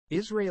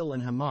Israel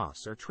and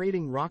Hamas are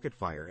trading rocket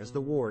fire as the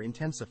war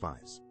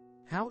intensifies.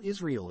 How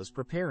Israel is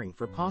preparing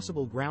for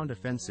possible ground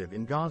offensive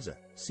in Gaza,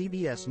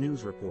 CBS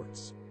News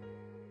reports.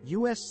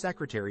 U.S.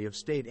 Secretary of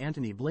State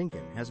Antony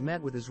Blinken has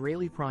met with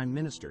Israeli Prime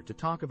Minister to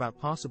talk about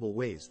possible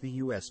ways the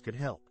U.S. could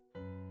help.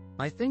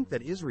 I think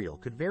that Israel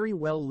could very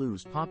well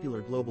lose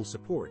popular global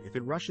support if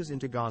it rushes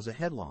into Gaza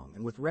headlong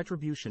and with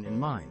retribution in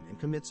mind and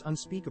commits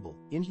unspeakable,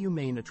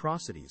 inhumane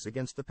atrocities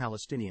against the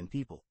Palestinian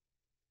people.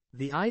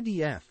 The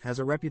IDF has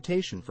a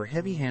reputation for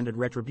heavy-handed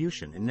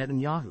retribution, and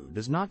Netanyahu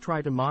does not try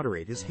to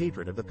moderate his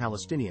hatred of the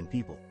Palestinian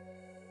people.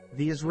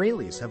 The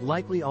Israelis have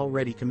likely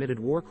already committed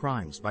war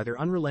crimes by their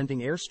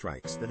unrelenting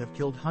airstrikes that have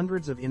killed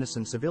hundreds of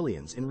innocent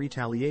civilians in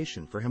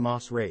retaliation for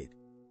Hamas' raid.